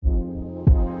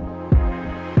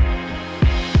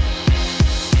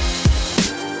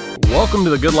Welcome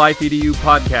to the Good Life EDU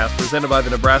podcast presented by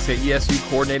the Nebraska ESU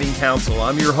Coordinating Council.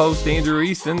 I'm your host, Andrew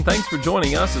Easton. Thanks for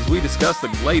joining us as we discuss the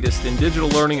latest in digital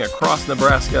learning across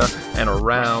Nebraska and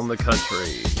around the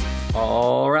country.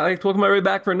 All right, welcome everybody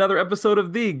back for another episode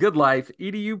of the Good Life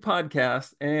EDU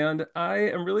podcast. And I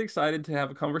am really excited to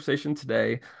have a conversation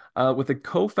today with the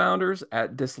co-founders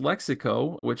at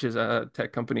Dyslexia, which is a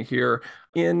tech company here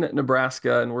in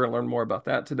Nebraska. And we're going to learn more about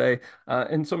that today.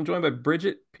 And so I'm joined by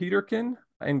Bridget Peterkin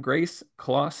and Grace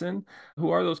Clausen,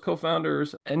 who are those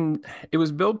co-founders. And it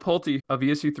was Bill Pulte of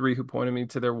ESU3 who pointed me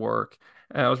to their work.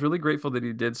 And I was really grateful that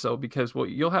he did so, because what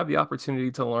you'll have the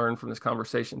opportunity to learn from this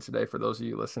conversation today, for those of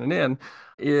you listening in,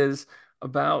 is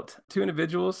about two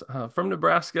individuals from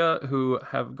Nebraska who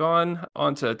have gone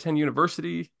on to attend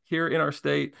university here in our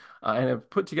state and have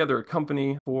put together a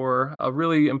company for a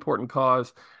really important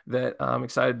cause that I'm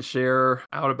excited to share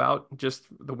out about, just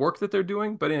the work that they're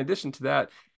doing. But in addition to that,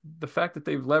 the fact that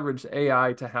they've leveraged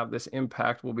AI to have this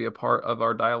impact will be a part of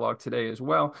our dialogue today as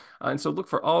well. And so look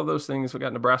for all of those things. We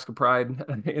got Nebraska pride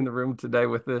in the room today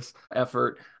with this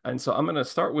effort. And so I'm going to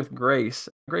start with Grace.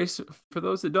 Grace, for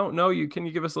those that don't know you, can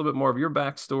you give us a little bit more of your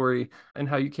backstory and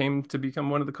how you came to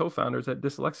become one of the co-founders at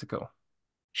Dyslexia?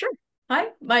 Sure. Hi,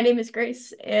 my name is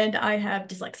Grace, and I have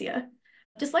dyslexia.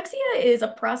 Dyslexia is a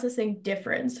processing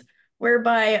difference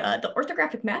whereby the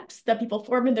orthographic maps that people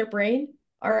form in their brain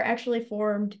are actually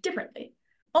formed differently.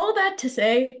 All that to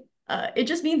say, it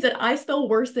just means that I spell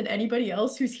worse than anybody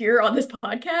else who's here on this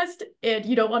podcast, and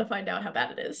you don't want to find out how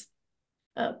bad it is.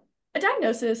 A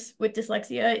diagnosis with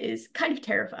dyslexia is kind of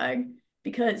terrifying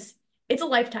because it's a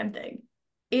lifetime thing.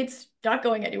 It's not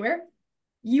going anywhere.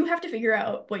 You have to figure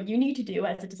out what you need to do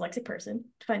as a dyslexic person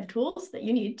to find the tools that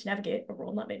you need to navigate a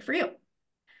world not made for you.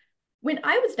 When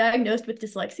I was diagnosed with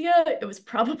dyslexia, it was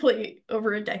probably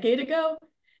over a decade ago,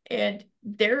 and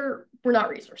there were not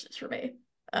resources for me.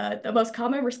 The most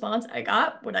common response I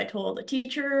got when I told a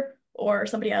teacher or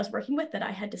somebody I was working with that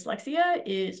I had dyslexia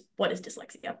is, "What is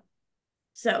dyslexia?"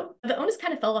 So the onus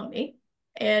kind of fell on me,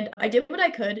 and I did what I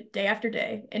could day after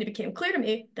day, and it became clear to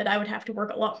me that I would have to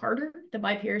work a lot harder than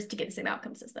my peers to get the same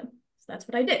outcomes as them. So that's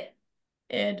what I did.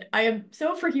 And I am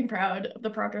so freaking proud of the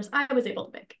progress I was able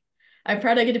to make. I'm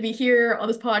proud I get to be here on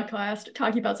this podcast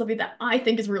talking about something that I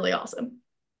think is really awesome.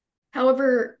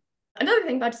 However, another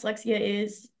thing about dyslexia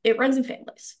is it runs in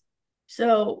families.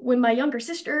 So when my younger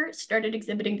sister started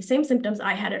exhibiting the same symptoms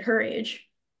I had at her age,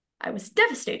 I was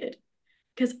devastated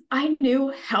because I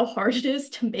knew how hard it is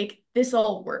to make this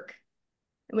all work.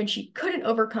 And when she couldn't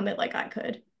overcome it like I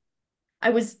could,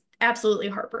 I was absolutely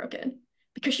heartbroken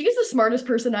because she is the smartest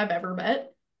person I've ever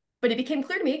met. But it became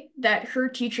clear to me that her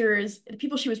teachers, the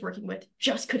people she was working with,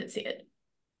 just couldn't see it.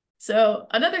 So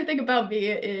another thing about me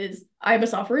is I'm a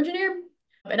software engineer,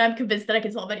 and I'm convinced that I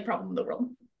can solve any problem in the world.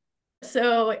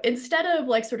 So instead of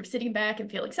sort of sitting back and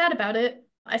feeling sad about it,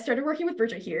 I started working with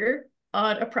Bridget here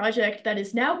on a project that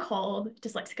is now called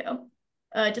Dyslexia.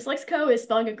 Dyslexia is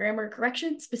spelling and grammar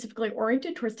correction specifically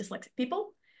oriented towards dyslexic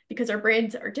people because our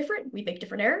brains are different, we make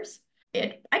different errors,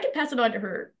 and I can pass it on to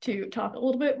her to talk a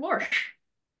little bit more.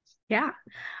 Yeah.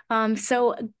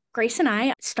 So Grace and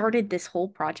I started this whole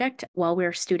project while we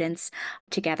were students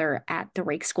together at the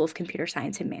Rake School of Computer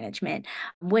Science and Management,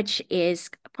 which is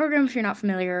a program, if you're not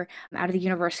familiar, out of the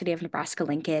University of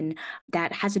Nebraska-Lincoln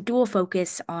that has a dual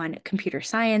focus on computer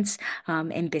science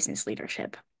and business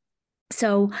leadership.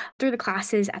 So through the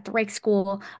classes at the Rake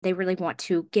School, they really want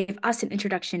to give us an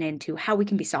introduction into how we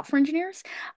can be software engineers,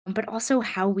 but also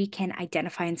how we can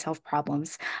identify and solve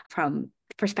problems from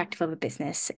the perspective of a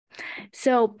business.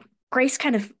 So Grace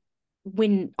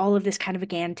when all of this kind of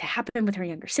began to happen with her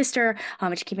younger sister,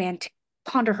 and she began to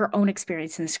ponder her own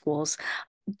experience in the schools,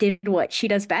 did what she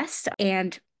does best,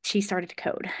 and she started to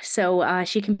code. So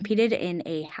she competed in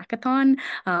a hackathon,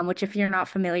 which, if you're not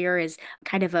familiar, is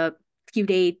kind of a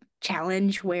few-day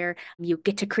challenge where you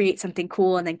get to create something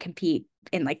cool and then compete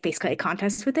in basically a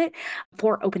contest with it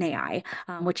for OpenAI,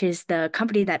 which is the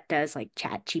company that does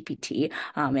Chat GPT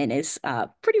and is a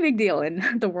pretty big deal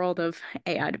in the world of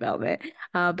AI development.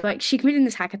 But she competed in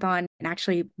this hackathon and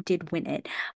actually did win it.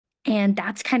 And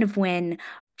that's kind of when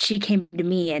she came to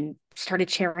me and started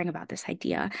sharing about this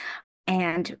idea.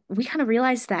 And we kind of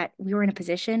realized that we were in a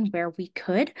position where we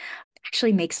could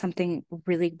actually make something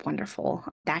really wonderful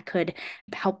that could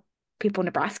help people in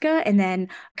Nebraska and then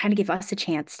kind of give us a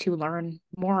chance to learn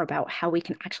more about how we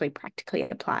can actually practically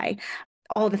apply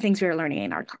all the things we were learning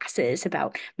in our classes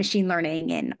about machine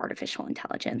learning and artificial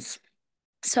intelligence.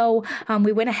 So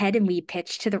we went ahead and we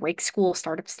pitched to the Rake School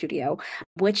Startup Studio,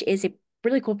 which is a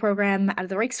really cool program out of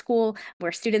the Rake School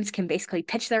where students can basically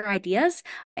pitch their ideas.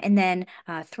 And then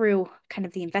through kind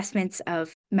of the investments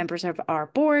of members of our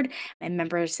board and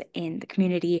members in the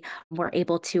community were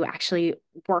able to actually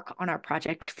work on our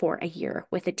project for a year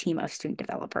with a team of student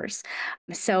developers.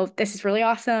 So this is really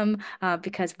awesome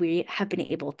because we have been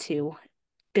able to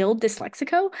build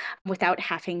Dyslexico without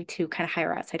having to kind of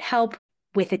hire outside help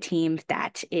with a team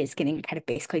that is getting kind of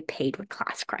basically paid with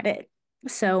class credit.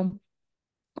 So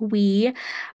we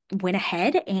went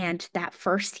ahead and that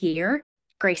first year,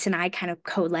 Grace and I kind of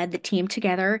co-led the team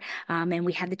together, and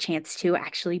we had the chance to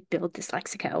actually build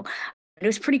Dyslexico. It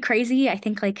was pretty crazy. I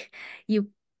think like you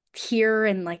hear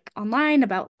and like online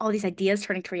about all these ideas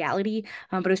turning to reality,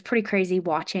 but it was pretty crazy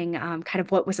watching kind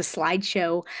of what was a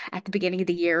slideshow at the beginning of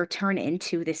the year turn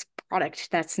into this product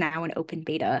that's now an open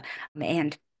beta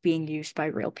and being used by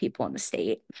real people in the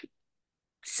state.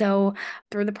 So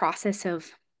through the process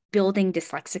of building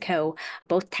Dyslexico,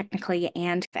 both technically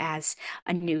and as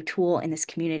a new tool in this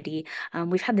community,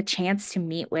 we've had the chance to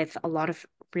meet with a lot of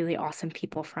really awesome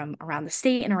people from around the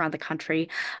state and around the country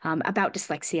about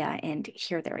dyslexia and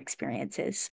hear their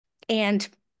experiences. And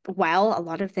while a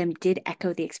lot of them did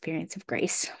echo the experience of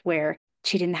Grace, where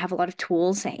she didn't have a lot of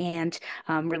tools and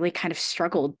really kind of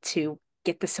struggled to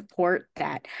get the support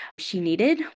that she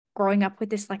needed growing up with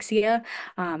dyslexia,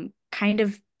 kind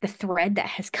of the thread that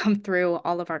has come through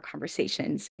all of our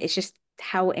conversations is just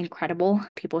how incredible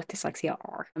people with dyslexia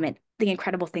are. I mean, the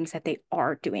incredible things that they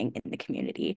are doing in the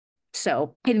community.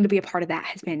 So getting to be a part of that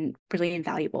has been really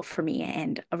invaluable for me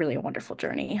and a really wonderful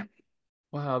journey.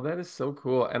 Wow, that is so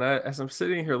cool. And as I'm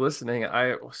sitting here listening,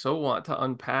 I so want to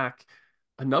unpack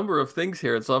a number of things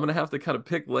here. And so I'm going to have to kind of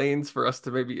pick lanes for us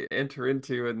to maybe enter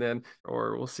into, and then,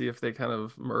 or we'll see if they kind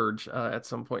of merge at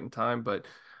some point in time. But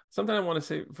something I want to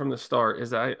say from the start is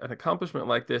that an accomplishment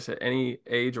like this at any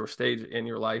age or stage in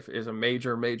your life is a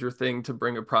major, major thing to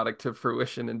bring a product to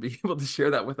fruition and be able to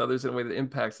share that with others in a way that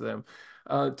impacts them.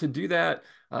 To do that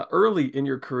early in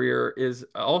your career is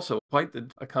also quite the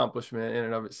accomplishment in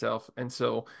and of itself. And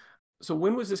so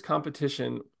when was this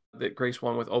competition that Grace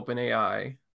won with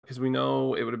OpenAI? Because we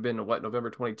know it would have been what, November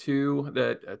 22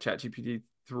 that ChatGPT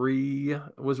 3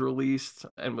 was released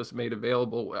and was made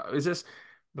available. Is this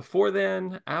before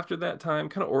then, after that time?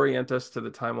 Kind of orient us to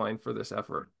the timeline for this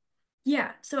effort.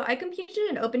 Yeah, so I competed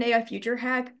in OpenAI Future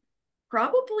Hack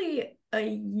probably a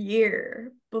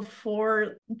year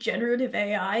before generative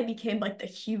AI became like the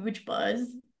huge buzz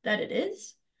that it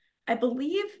is. I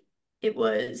believe it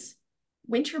was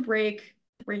winter break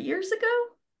 3 years ago.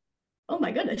 Oh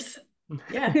my goodness.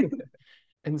 Yeah.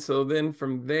 And so then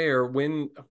from there, when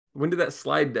did that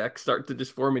slide deck start to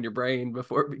just form in your brain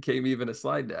before it became even a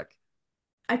slide deck?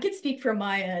 I could speak from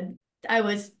my end. I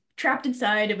was trapped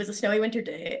inside. It was a snowy winter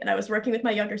day, and I was working with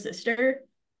my younger sister,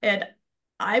 and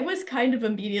I was kind of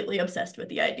immediately obsessed with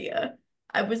the idea.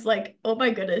 I was like, oh my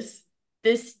goodness,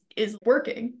 this is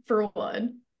working for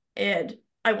one, and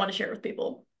I want to share it with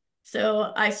people.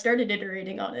 So I started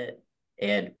iterating on it.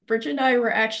 And Bridget and I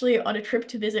were actually on a trip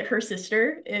to visit her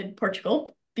sister in Portugal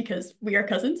because we are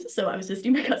cousins. So I was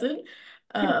visiting my cousin.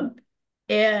 Um,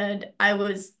 and I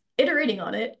was iterating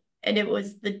on it. And it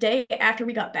was the day after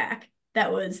we got back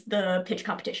that was the pitch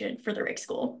competition for the rake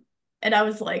school. And I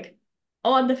was like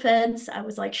on the fence. I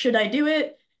was like, should I do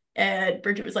it? And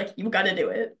Bridget was like, you gotta do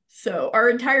it. So our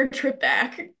entire trip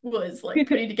back was like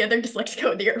putting together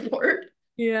Dyslexico in the airport.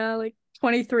 Yeah, like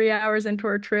 23 hours into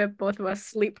our trip, both of us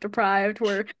sleep deprived.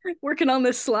 We're working on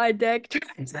this slide deck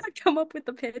trying to come up with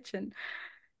the pitch. And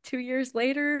 2 years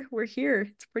later, we're here.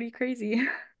 It's pretty crazy.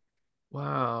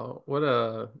 Wow, what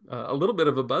a little bit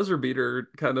of a buzzer beater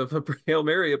kind of a Hail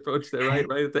Mary approach there, right?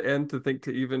 Right at the end to think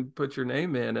to even put your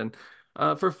name in. And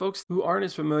for folks who aren't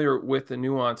as familiar with the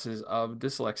nuances of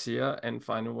dyslexia and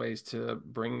finding ways to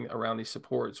bring around these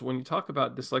supports, when you talk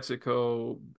about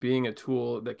Dyslexico being a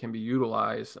tool that can be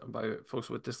utilized by folks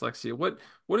with dyslexia, what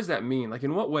does that mean? Like,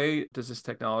 in what way does this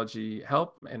technology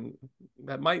help? And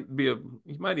that might be you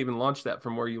might even launch that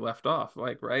from where you left off,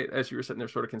 like, right, as you were sitting there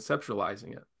sort of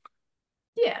conceptualizing it.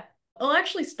 Yeah, I'll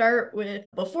actually start with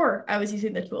before I was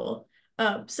using the tool.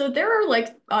 So there are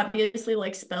like obviously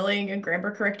like spelling and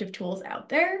grammar corrective tools out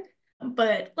there,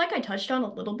 but like I touched on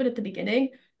a little bit at the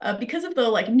beginning, because of the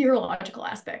like neurological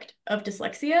aspect of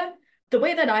dyslexia, the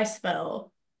way that I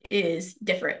spell is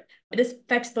different. It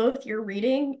affects both your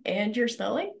reading and your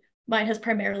spelling. Mine has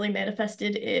primarily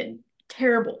manifested in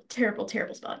terrible, terrible,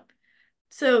 terrible spelling.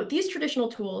 So these traditional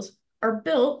tools are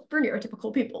built for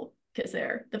neurotypical people because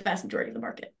they're the vast majority of the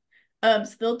market. So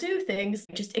they'll do things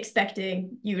just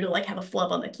expecting you to like have a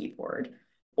flub on the keyboard.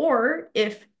 Or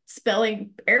if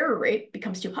spelling error rate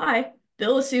becomes too high,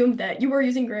 they'll assume that you are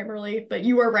using Grammarly, but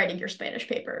you are writing your Spanish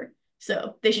paper.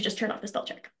 So they should just turn off the spell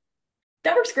check.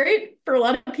 That works great for a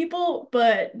lot of people,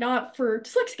 but not for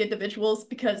dyslexic individuals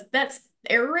because that's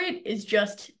error rate is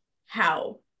just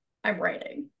how I'm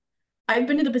writing. I've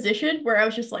been in the position where I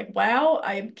was just like, wow,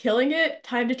 I am killing it.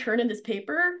 Time to turn in this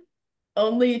paper,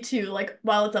 only to like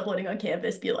while it's uploading on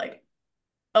Canvas, be like,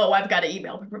 oh, I've got an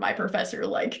email from my professor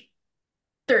like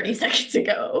 30 seconds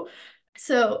ago.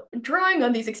 So, drawing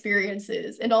on these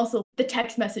experiences and also the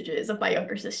text messages of my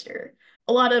younger sister,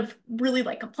 a lot of really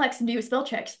like complex new spell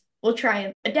checks will try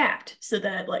and adapt so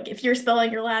that like if you're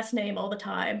spelling your last name all the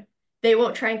time, they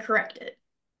won't try and correct it.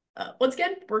 Once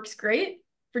again, works great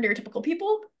for neurotypical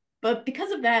people, but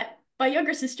because of that, my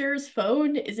younger sister's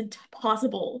phone is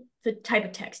impossible to type a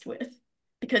text with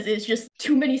because it's just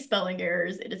too many spelling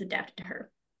errors it is adapted to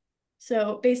her.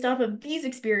 So, based off of these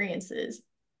experiences,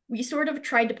 we sort of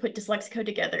tried to put Dyslexico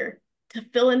together to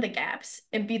fill in the gaps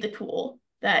and be the tool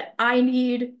that I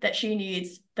need, that she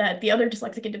needs, that the other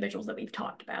dyslexic individuals that we've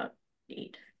talked about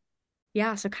need.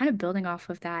 Yeah, so kind of building off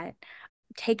of that,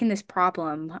 taken this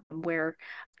problem where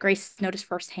Grace noticed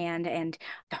firsthand, and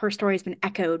her story has been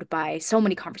echoed by so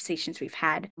many conversations we've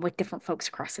had with different folks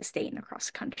across the state and across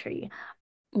the country.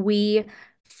 We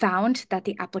found that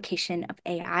the application of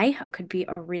AI could be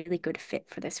a really good fit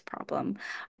for this problem.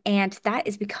 And that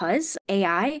is because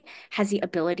AI has the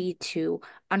ability to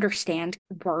understand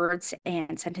words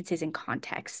and sentences in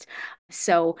context.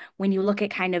 So when you look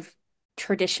at kind of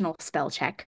traditional spell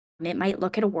check, it might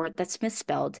look at a word that's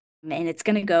misspelled and it's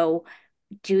going to go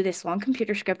do this long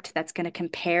computer script that's going to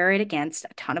compare it against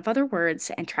a ton of other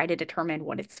words and try to determine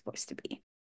what it's supposed to be.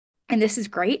 And this is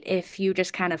great if you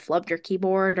just kind of flubbed your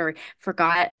keyboard or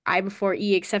forgot I before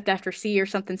E except after C or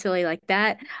something silly like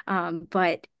that.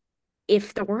 But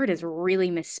if the word is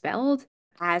really misspelled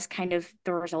as kind of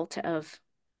the result of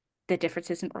the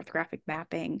differences in orthographic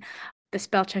mapping, the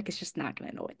spell check is just not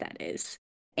going to know what that is.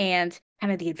 And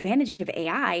kind of the advantage of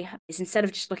AI is instead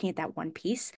of just looking at that one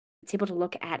piece, it's able to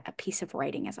look at a piece of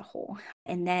writing as a whole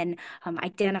and then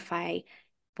identify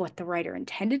what the writer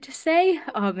intended to say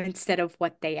instead of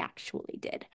what they actually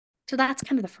did. So that's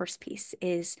kind of the first piece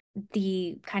is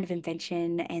the kind of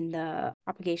invention and the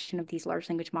propagation of these large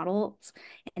language models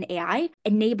and AI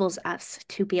enables us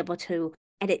to be able to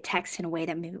edit text in a way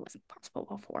that maybe wasn't possible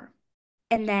before.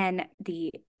 And then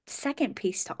the second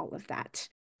piece to all of that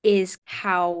is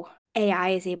how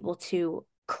AI is able to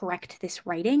correct this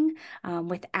writing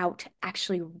without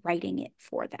actually writing it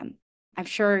for them. I'm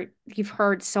sure you've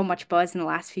heard so much buzz in the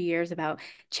last few years about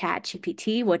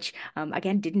ChatGPT, which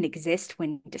again didn't exist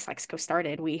when Dyslexico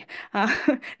started. We,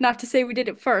 not to say we did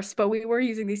it first, but we were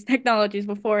using these technologies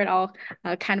before it all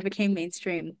kind of became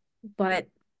mainstream. But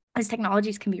these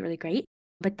technologies can be really great,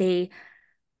 but they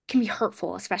can be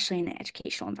hurtful, especially in an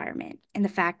educational environment. And the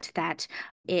fact that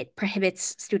it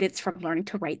prohibits students from learning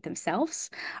to write themselves.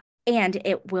 And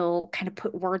it will kind of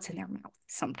put words in their mouth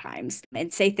sometimes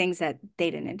and say things that they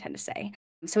didn't intend to say.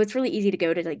 So it's really easy to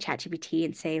go to like ChatGPT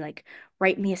and say, like,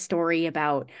 write me a story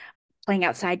about playing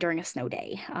outside during a snow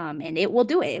day. And it will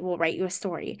do it. It will write you a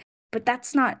story. But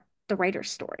that's not the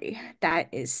writer's story. That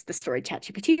is the story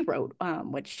ChatGPT wrote,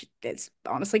 which is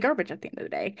honestly garbage at the end of the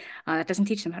day. That doesn't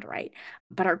teach them how to write.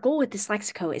 But our goal with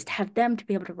Dyslexico is to have them to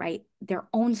be able to write their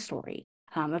own story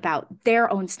about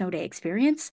their own snow day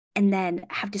experience, and then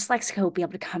have Dyslexico be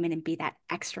able to come in and be that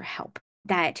extra help.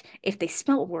 That if they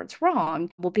spell words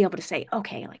wrong, we'll be able to say,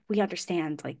 okay, like we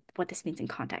understand like what this means in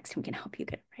context, and we can help you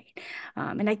get it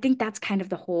right. And I think that's kind of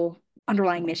the whole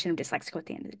underlying mission of Dyslexico at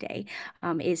the end of the day,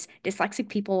 is dyslexic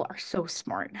people are so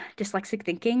smart. Dyslexic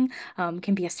thinking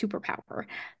can be a superpower,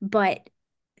 but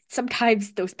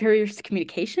sometimes those barriers to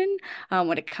communication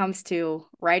when it comes to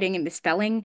writing and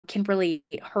misspelling can really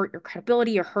hurt your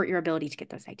credibility or hurt your ability to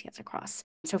get those ideas across.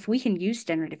 So if we can use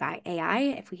generative AI,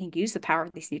 if we can use the power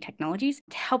of these new technologies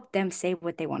to help them say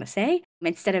what they want to say,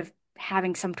 instead of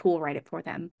having some tool write it for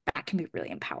them, that can be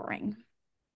really empowering.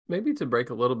 Maybe to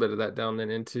break a little bit of that down then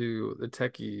into the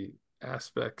techie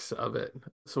aspects of it.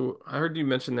 So I heard you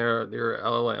mention their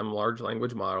LLM, large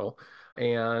language model,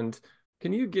 and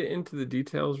can you get into the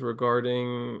details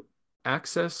regarding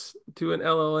access to an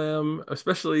LLM,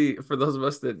 especially for those of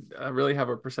us that really have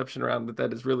a perception around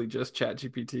that is really just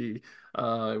ChatGPT,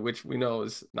 which we know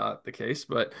is not the case,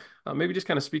 but maybe just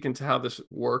kind of speak into how this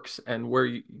works and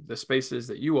where the spaces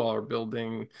that you all are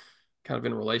building kind of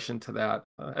in relation to that,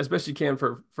 as best you can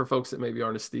for folks that maybe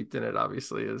aren't as steeped in it,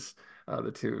 obviously, as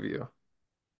the two of you.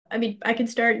 I mean, I can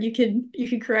start, you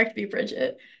can correct me,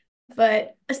 Bridget.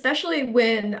 But especially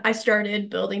when I started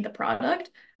building the product,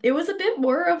 it was a bit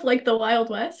more of like the Wild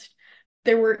West.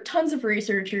 There were tons of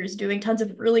researchers doing tons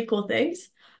of really cool things.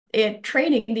 and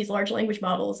training these large language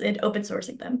models and open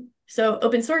sourcing them. So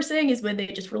open sourcing is when they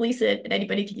just release it and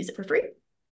anybody can use it for free.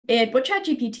 And what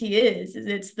ChatGPT is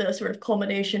it's the sort of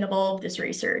culmination of all of this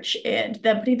research and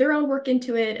them putting their own work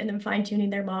into it and then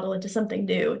fine-tuning their model into something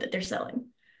new that they're selling.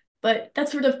 But that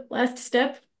sort of last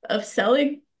step of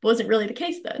selling wasn't really the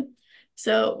case then.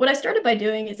 So what I started by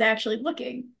doing is actually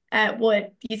looking at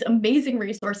what these amazing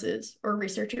resources or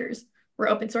researchers were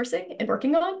open sourcing and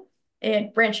working on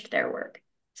and branched their work.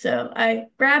 So I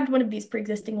grabbed one of these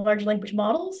pre-existing large language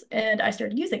models and I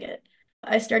started using it.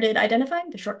 I started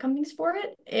identifying the shortcomings for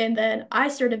it, and then I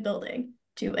started building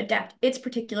to adapt its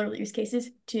particular use cases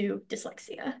to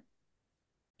dyslexia.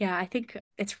 Yeah, I think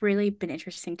it's really been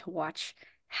interesting to watch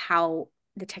how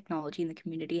the technology in the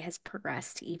community has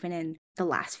progressed, even in the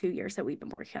last few years that we've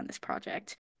been working on this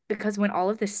project. Because when all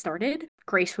of this started,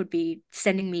 Grace would be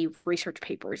sending me research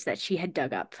papers that she had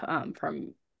dug up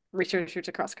from researchers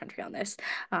across the country on this.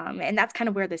 And that's kind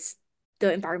of where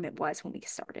the environment was when we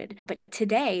started. But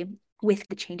today, with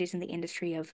the changes in the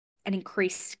industry of an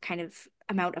increased kind of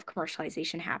amount of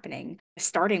commercialization happening,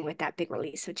 starting with that big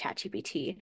release of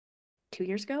ChatGPT 2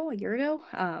 years ago, a year ago,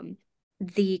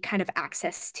 the kind of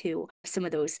access to some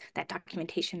of that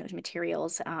documentation, those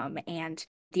materials, and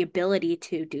the ability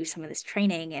to do some of this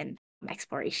training and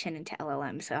exploration into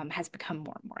LLMs has become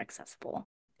more and more accessible.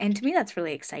 And to me, that's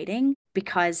really exciting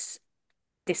because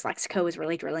Dyslexico is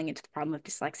really drilling into the problem of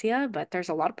dyslexia, but there's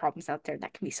a lot of problems out there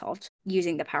that can be solved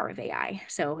using the power of AI.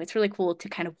 So it's really cool to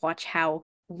kind of watch how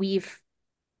we've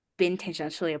been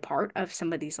tangentially a part of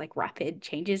some of these like rapid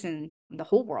changes in the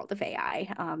whole world of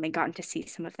AI, and gotten to see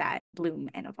some of that bloom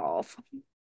and evolve.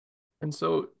 And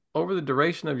so, over the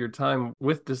duration of your time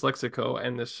with Dyslexico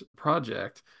and this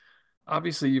project,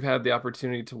 obviously you've had the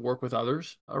opportunity to work with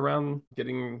others around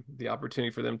getting the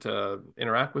opportunity for them to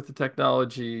interact with the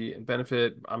technology and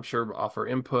benefit, I'm sure offer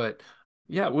input.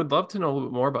 Yeah, would love to know a little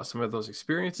bit more about some of those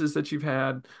experiences that you've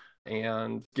had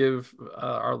and give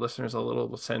our listeners a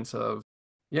little sense of,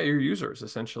 yeah, your users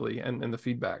essentially and the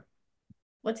feedback.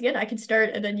 Once again, I can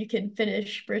start and then you can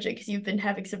finish, Bridget, because you've been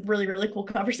having some really, really cool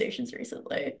conversations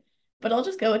recently. But I'll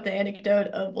just go with the anecdote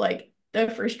of like the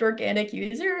first organic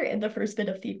user and the first bit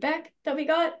of feedback that we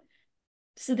got.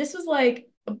 So this was like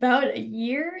about a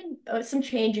year, some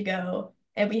change ago,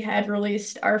 and we had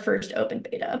released our first open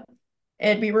beta.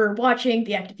 And we were watching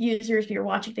the active users, we were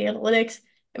watching the analytics,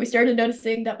 and we started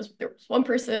noticing there was one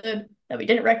person that we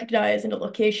didn't recognize in a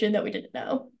location that we didn't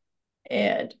know.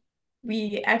 And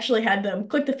we actually had them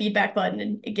click the feedback button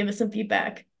and give us some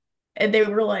feedback. And they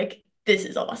were like, this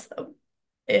is awesome.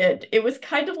 And it was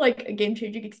kind of like a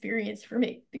game-changing experience for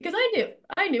me because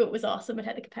I knew it was awesome and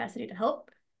had the capacity to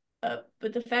help. But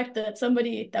the fact that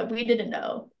somebody that we didn't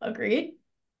know agreed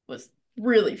was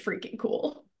really freaking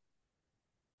cool.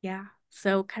 Yeah.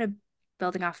 So kind of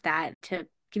building off that to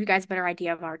give you guys a better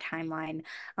idea of our timeline,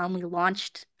 we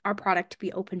launched our product to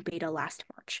be open beta last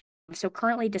March. So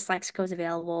currently Dyslexico is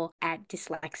available at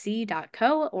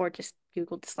dyslexie.co or just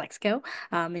Google Dyslexico,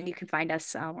 and you can find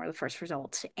us or the first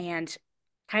results. And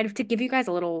kind of to give you guys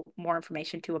a little more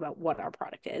information too about what our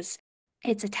product is.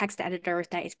 It's a text editor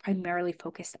that is primarily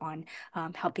focused on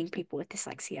helping people with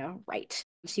dyslexia write.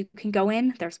 So you can go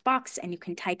in, there's a box, and you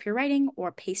can type your writing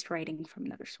or paste writing from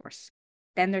another source.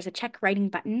 Then there's a check writing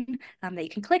button that you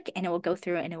can click, and it will go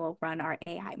through and it will run our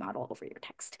AI model over your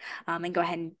text and go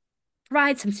ahead and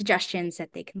provide some suggestions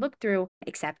that they can look through,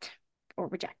 accept, or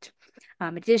reject.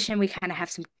 In addition, we kind of have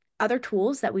some other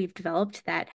tools that we've developed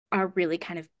that are really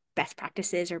kind of best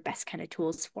practices or best kind of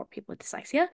tools for people with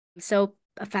dyslexia. So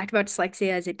a fact about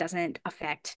dyslexia is it doesn't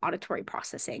affect auditory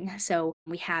processing. So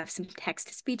we have some text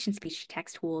to speech and speech to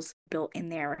text tools built in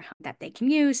there that they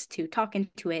can use to talk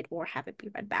into it or have it be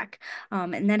read back.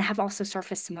 And then have also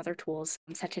surfaced some other tools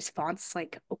such as fonts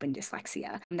like Open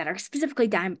Dyslexia that are specifically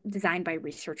designed by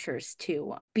researchers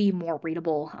to be more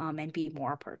readable and be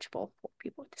more approachable for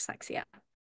people with dyslexia.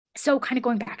 So kind of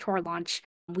going back to our launch,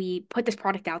 we put this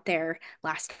product out there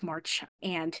last March.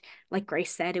 And like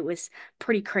Grace said, it was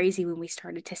pretty crazy when we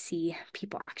started to see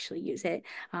people actually use it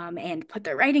and put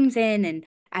their writings in. And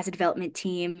as a development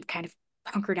team, kind of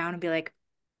hunker down and be like,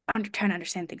 trying to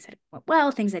understand things that went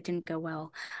well, things that didn't go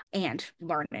well, and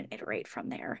learn and iterate from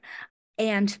there.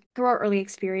 And through our early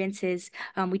experiences,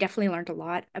 we definitely learned a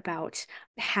lot about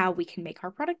how we can make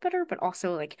our product better, but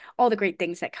also like all the great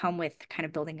things that come with kind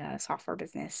of building a software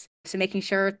business. So making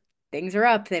sure things are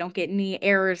up, they don't get any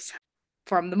errors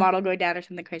from the model going down or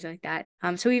something crazy like that.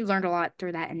 So we've learned a lot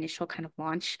through that initial kind of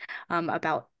launch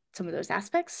about some of those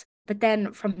aspects. But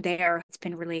then from there, it's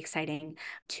been really exciting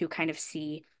to kind of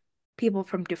see people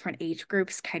from different age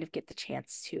groups kind of get the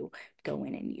chance to go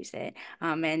in and use it.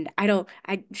 And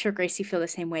I'm sure Grace, you feel the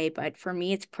same way, but for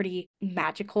me, it's pretty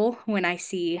magical when I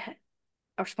see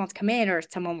a response come in or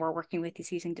someone we're working with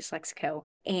is using Dyslexico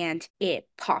and it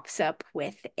pops up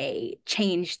with a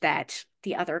change that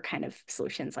the other kind of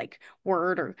solutions like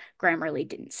Word or Grammarly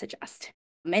didn't suggest.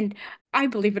 And I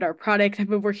believe in our product. I've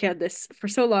been working on this for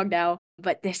so long now,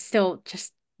 but this still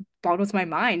just boggles my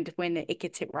mind when it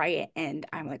gets it right. And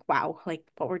I'm like, wow, like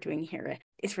what we're doing here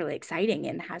is really exciting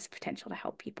and has potential to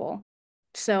help people.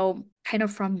 So, kind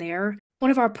of from there,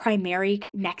 one of our primary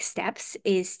next steps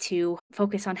is to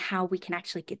focus on how we can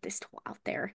actually get this tool out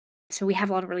there. So, we have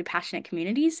a lot of really passionate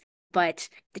communities, but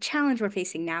the challenge we're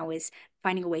facing now is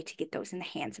finding a way to get those in the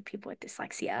hands of people with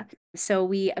dyslexia. So,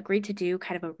 we agreed to do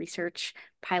kind of a research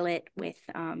pilot with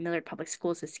Millard Public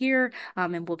Schools this year,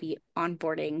 and we'll be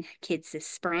onboarding kids this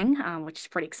spring, which is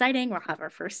pretty exciting. We'll have our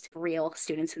first real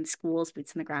students in schools,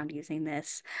 boots on the ground using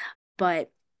this.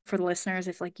 But for the listeners,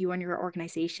 if like you and your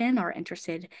organization are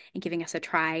interested in giving us a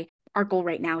try, our goal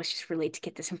right now is just really to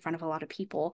get this in front of a lot of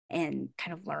people and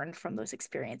kind of learn from those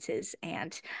experiences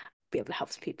and be able to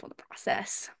help some people in the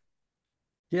process.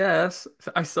 Yes,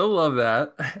 I so love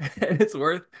that. And it's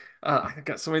worth, I've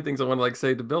got so many things I want to like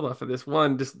say to build off of this.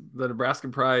 One, just the Nebraska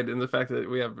pride and the fact that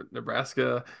we have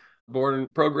Nebraska born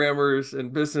programmers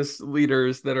and business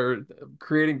leaders that are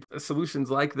creating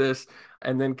solutions like this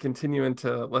and then continuing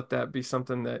to let that be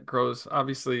something that grows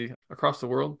obviously across the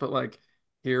world, but like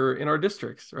here in our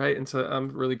districts, right? And so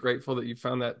I'm really grateful that you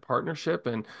found that partnership.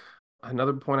 And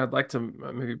another point I'd like to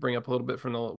maybe bring up a little bit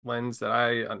from the lens that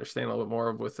I understand a little bit more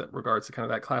of with regards to kind of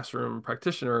that classroom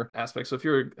practitioner aspect. So if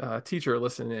you're a teacher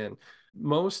listening in,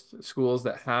 most schools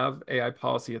that have AI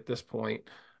policy at this point,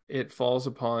 it falls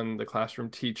upon the classroom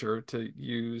teacher to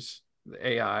use the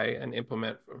AI and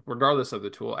implement, regardless of the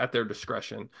tool, at their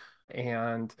discretion.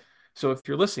 And so if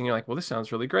you're listening, you're like, well, this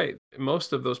sounds really great.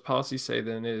 Most of those policies say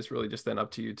then it is really just then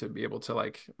up to you to be able to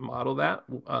like model that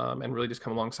and really just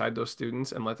come alongside those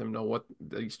students and let them know what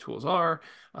these tools are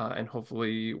and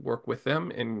hopefully work with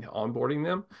them in onboarding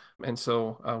them. And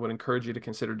so I would encourage you to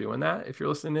consider doing that. If you're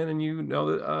listening in and you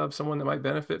know that, someone that might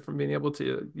benefit from being able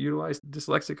to utilize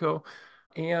Dyslexico.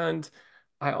 And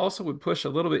I also would push a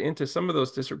little bit into some of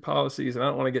those district policies, and I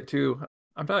don't want to get too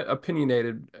I'm not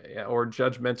opinionated or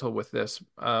judgmental with this,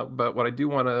 but what I do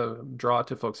want to draw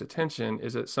to folks' attention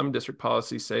is that some district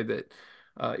policies say that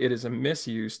it is a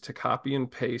misuse to copy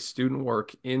and paste student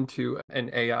work into an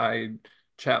AI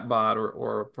chatbot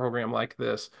or a program like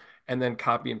this, and then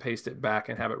copy and paste it back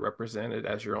and have it represented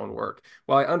as your own work.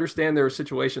 While I understand there are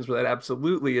situations where that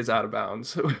absolutely is out of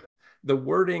bounds, the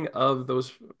wording of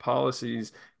those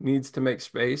policies needs to make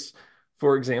space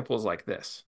for examples like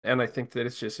this. And I think that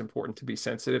it's just important to be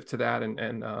sensitive to that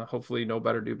and hopefully know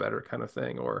better, do better kind of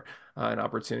thing, or an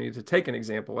opportunity to take an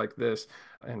example like this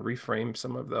and reframe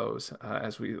some of those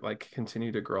as we like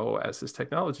continue to grow as this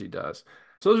technology does.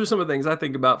 So those are some of the things I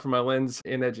think about from my lens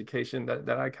in education that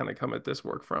I kind of come at this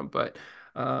work from. But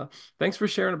thanks for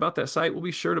sharing about that site. We'll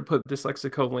be sure to put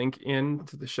Dyslexico link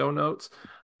into the show notes.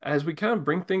 As we kind of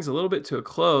bring things a little bit to a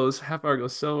close, half hour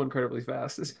goes so incredibly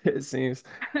fast, it seems,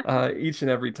 each and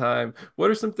every time.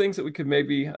 What are some things that we could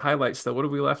maybe highlight still? What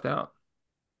have we left out?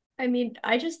 I mean,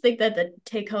 I just think that the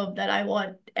take home that I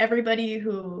want everybody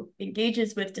who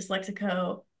engages with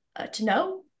Dyslexico to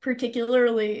know,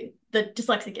 particularly the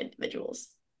dyslexic individuals.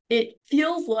 It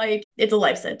feels like it's a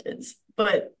life sentence,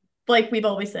 but like we've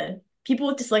always said, people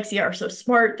with dyslexia are so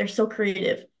smart, they're so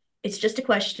creative. It's just a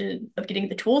question of getting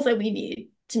the tools that we need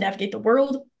to navigate the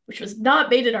world, which was not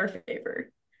made in our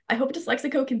favor. I hope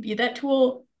Dyslexico can be that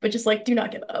tool, but just like do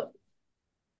not give up.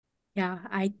 Yeah,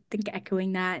 I think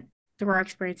echoing that through our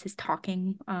experiences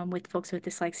talking with folks with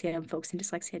dyslexia and folks in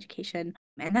dyslexia education,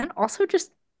 and then also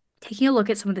just taking a look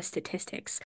at some of the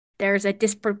statistics. There's a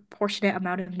disproportionate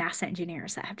amount of NASA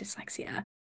engineers that have dyslexia.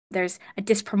 There's a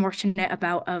disproportionate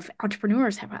amount of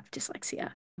entrepreneurs that have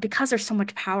dyslexia because there's so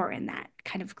much power in that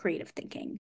kind of creative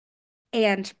thinking.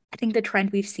 And I think the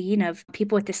trend we've seen of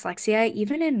people with dyslexia,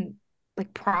 even in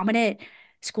like prominent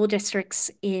school districts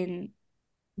in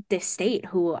this state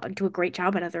who do a great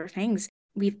job at other things.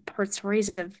 We've heard stories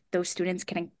of those students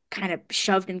getting kind of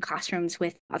shoved in classrooms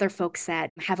with other folks that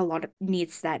have a lot of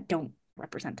needs that don't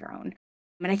represent their own.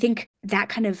 And I think that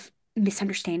kind of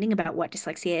misunderstanding about what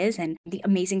dyslexia is and the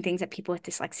amazing things that people with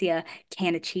dyslexia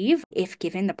can achieve if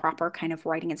given the proper kind of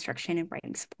writing instruction and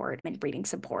writing support and reading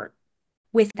support.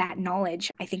 With that knowledge,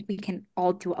 I think we can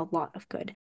all do a lot of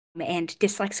good. And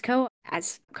Dyslexico,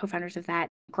 as co-founders of that,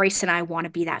 Grace and I want to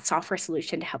be that software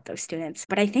solution to help those students.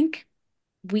 But I think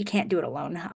we can't do it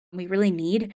alone. We really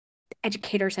need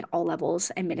educators at all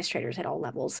levels, administrators at all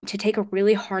levels, to take a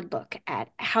really hard look at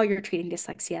how you're treating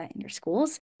dyslexia in your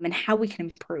schools and how we can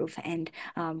improve and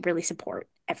really support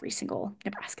every single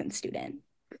Nebraskan student.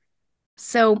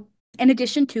 So, in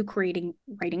addition to creating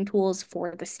writing tools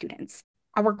for the students,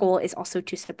 our goal is also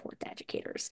to support the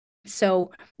educators.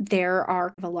 So there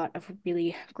are a lot of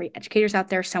really great educators out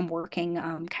there, some working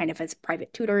kind of as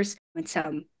private tutors and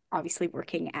some obviously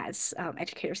working as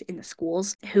educators in the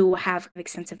schools who have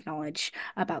extensive knowledge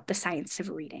about the science of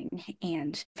reading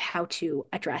and how to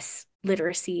address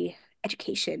literacy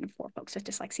education for folks with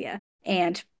dyslexia.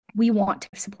 And we want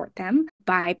to support them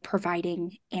by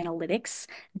providing analytics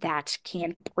that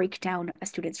can break down a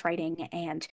student's writing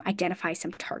and identify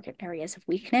some target areas of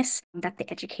weakness that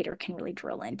the educator can really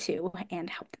drill into and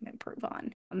help them improve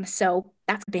on. So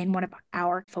that's been one of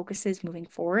our focuses moving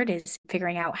forward, is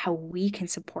figuring out how we can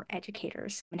support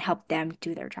educators and help them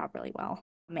do their job really well.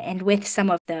 And with some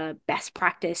of the best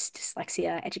practice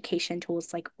dyslexia education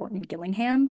tools like Orton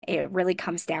Gillingham, it really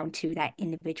comes down to that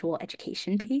individual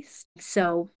education piece.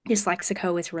 So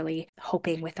Dyslexico is really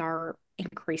hoping with our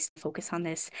increased focus on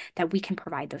this that we can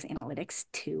provide those analytics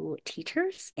to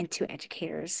teachers and to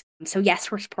educators. So yes,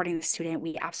 we're supporting the student.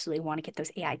 We absolutely want to get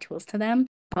those AI tools to them.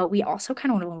 But we also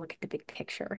kind of want to look at the big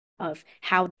picture of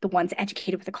how the ones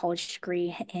educated with a college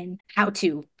degree and how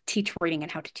to teach reading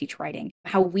and how to teach writing,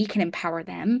 how we can empower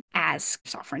them as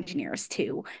software engineers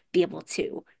to be able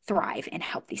to thrive and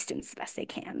help these students the best they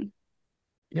can.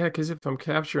 Yeah, because if I'm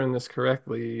capturing this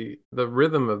correctly, the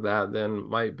rhythm of that then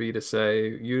might be to say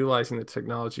utilizing the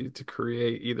technology to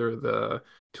create either the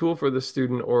tool for the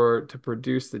student or to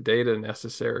produce the data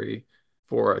necessary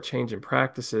for a change in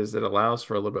practices that allows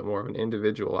for a little bit more of an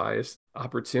individualized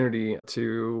opportunity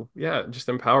to, yeah, just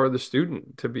empower the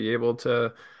student to be able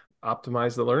to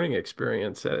optimize the learning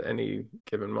experience at any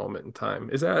given moment in time.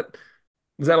 Is that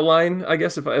a line, I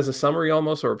guess, if as a summary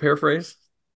almost or a paraphrase?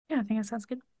 Yeah, I think that sounds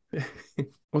good.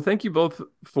 Well, thank you both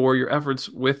for your efforts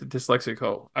with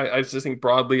Dyslexico. I just think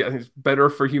broadly, I think it's better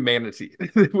for humanity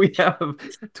that we have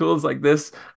tools like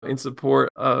this in support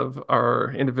of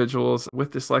our individuals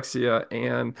with dyslexia.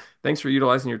 And thanks for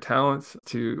utilizing your talents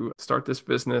to start this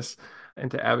business and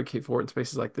to advocate for it in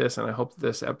spaces like this. And I hope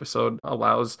this episode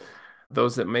allows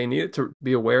those that may need it to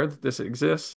be aware that this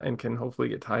exists and can hopefully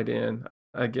get tied in.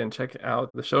 Again, check out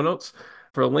the show notes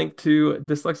for a link to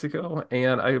Dyslexico.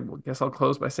 And I guess I'll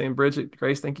close by saying, Bridget,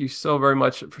 Grace, thank you so very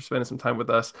much for spending some time with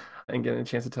us and getting a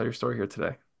chance to tell your story here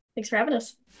today. Thanks for having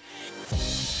us.